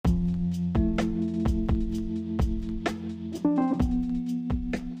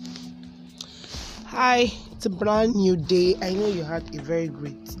Hi, it's a brand new day. I know you had a very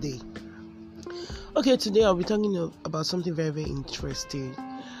great day. Okay, today I'll be talking about something very, very interesting.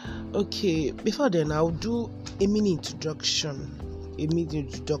 Okay, before then, I'll do a mini introduction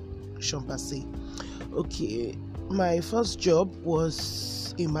per se. Okay, my first job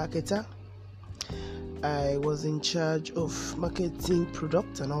was a marketer. I was in charge of marketing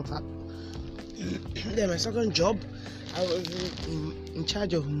products and all that. Then my second job, I was in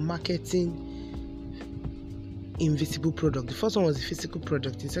charge of marketing invisible product. The first one was a physical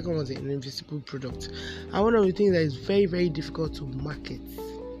product, the second one was an invisible product. And one of the things that is very, very difficult to market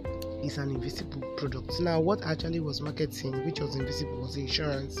is an invisible product. Now, what actually was marketing, which was invisible, was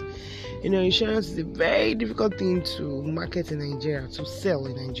insurance. Insurance is a very difficult thing to market in Nigeria, to sell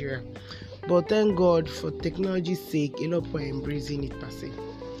in Nigeria. But thank God, for technology's sake, a lot of people are embracing it per se.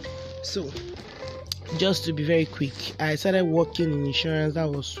 So, just to be very quick, I started working in insurance. That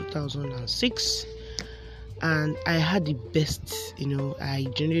was 2006. And I had the best, I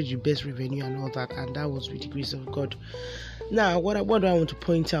generated the best revenue and all that, and that was with the grace of God. Now, what do I want to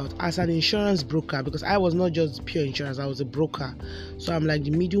point out? As an insurance broker, because I was not just pure insurance, I was a broker. So I'm like the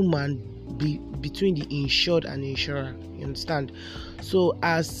middleman between the insured and the insurer, you understand? So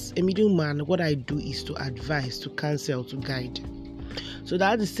as a middleman, what I do is to advise, to counsel, to guide. So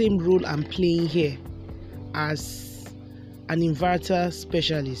that's the same role I'm playing here as an inverter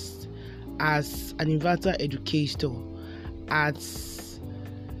specialist, as an inverter educator, as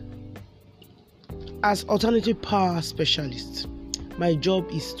alternative power specialist. My job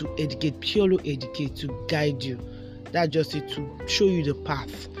is to educate, purely educate, to guide you. That's just it, to show you the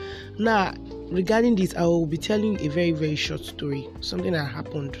path. Now, regarding this, I will be telling you a very, very short story. Something that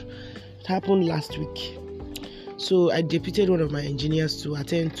happened. It happened last week. So I deputed one of my engineers to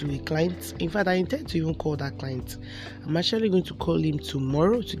attend to a client. In fact, I intend to even call that client. I'm actually going to call him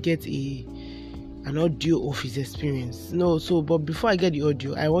tomorrow to get an audio of his experience. But before I get the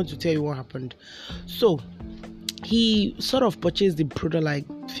audio, I want to tell you what happened. So he sort of purchased the product like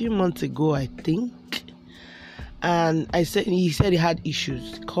a few months ago, I think. And he said he had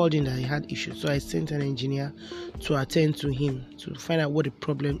issues. He called in that he had issues. So I sent an engineer to attend to him to find out what the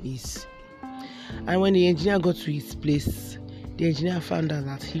problem is. And when the engineer got to his place, the engineer found out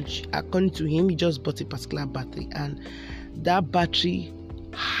that according to him, he just bought a particular battery, and that battery,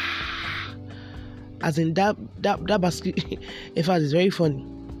 as in that battery, in fact, it's very funny.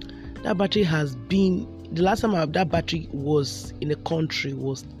 That battery has been, the last time that battery was in the country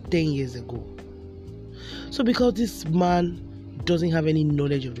was 10 years ago. So because this man doesn't have any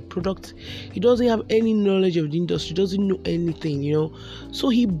knowledge of the product, he doesn't have any knowledge of the industry, doesn't know anything, so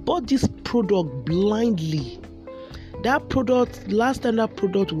he bought this product blindly. That product, last time that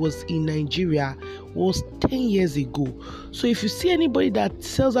product was in Nigeria was 10 years ago. So if you see anybody that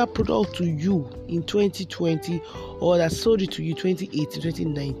sells that product to you in 2020 or that sold it to you 2018,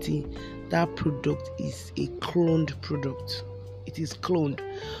 2019, that product is a cloned product. It is cloned.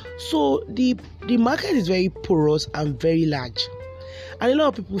 So the market is very porous and very large. And a lot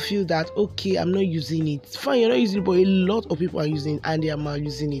of people feel that, okay, I'm not using it. Fine, you're not using it, but a lot of people are using it and they are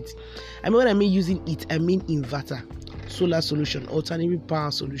using it. I mean, when I mean using it, I mean inverter, solar solution, alternative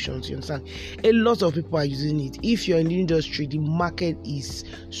power solutions, you understand? A lot of people are using it. If you're in the industry, the market is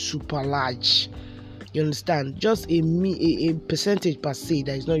super large. You understand? Just a percentage per se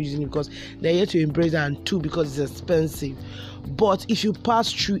that is not using it because they're here to embrace it, and two, because it's expensive. But if you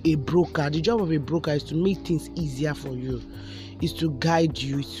pass through a broker, the job of a broker is to make things easier for you, is to guide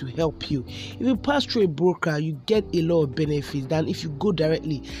you, is to help you. If you pass through a broker, you get a lot of benefits than if you go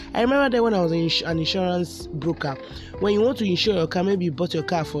directly. I remember that when I was an insurance broker, when you want to insure your car, maybe you bought your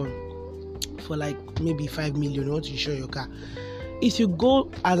car for like maybe 5 million, you want to insure your car. If you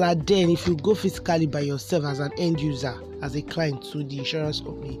go if you go physically by yourself as an end user, as a client to the insurance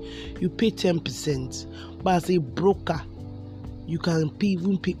company, you pay 10%. But as a broker, you can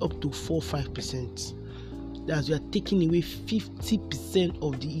even pay up to 4-5%. That you are taking away 50%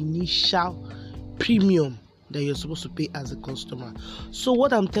 of the initial premium that you're supposed to pay as a customer. So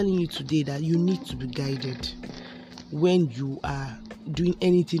what I'm telling you today, that you need to be guided when you are doing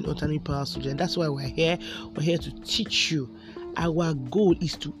anything alternative power solution. That's why we're here. We're here to teach you. Our goal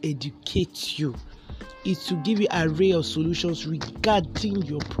is to educate you, is to give you an array of solutions regarding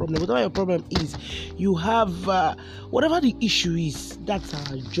your problem. Whatever your problem is, you have whatever the issue is, that's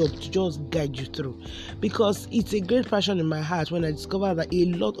our job, to just guide you through. Because it's a great passion in my heart when I discover that a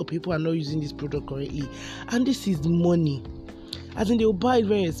lot of people are not using this product correctly, and this is money. As in, they will buy it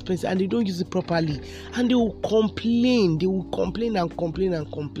very expensive and they don't use it properly, and they will complain. They will complain and complain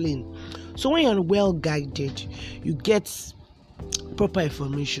and complain. So when you're well guided, you get proper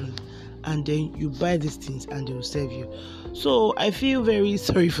information, and then you buy these things and they will serve you. So I feel very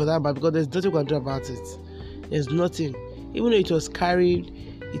sorry for that, but because there's nothing we can do about it. There's nothing. Even though it was carried,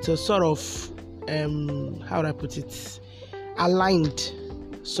 it was sort of how would I put it, aligned,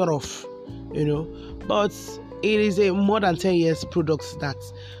 sort of, but it is a more than 10 years product that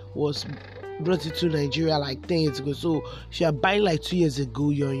was brought into Nigeria like 10 years ago. So if you are buying like 2 years ago,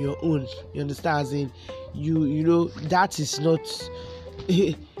 you're on your own. You understand? As in, you know that is not.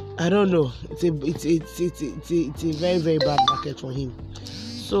 I don't know. It's a very, very bad market for him.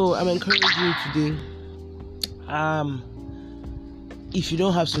 So I'm encouraging you today. If you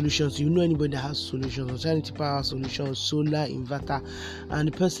don't have solutions, you know anybody that has solutions, alternative power solutions, solar, inverter, and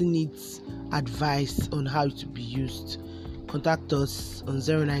the person needs advice on how to be used, contact us on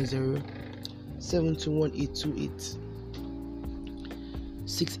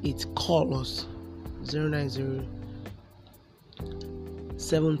 090-72182868. Call us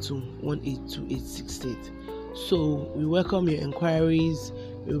 090-72182868. So we welcome your inquiries,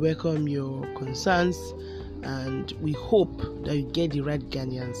 we welcome your concerns, and we hope that you get the right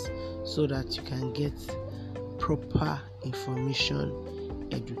guidance so that you can get proper information,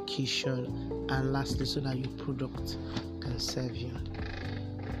 education, and lastly, so that your product can serve you.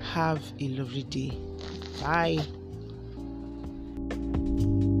 Have a lovely day. Bye.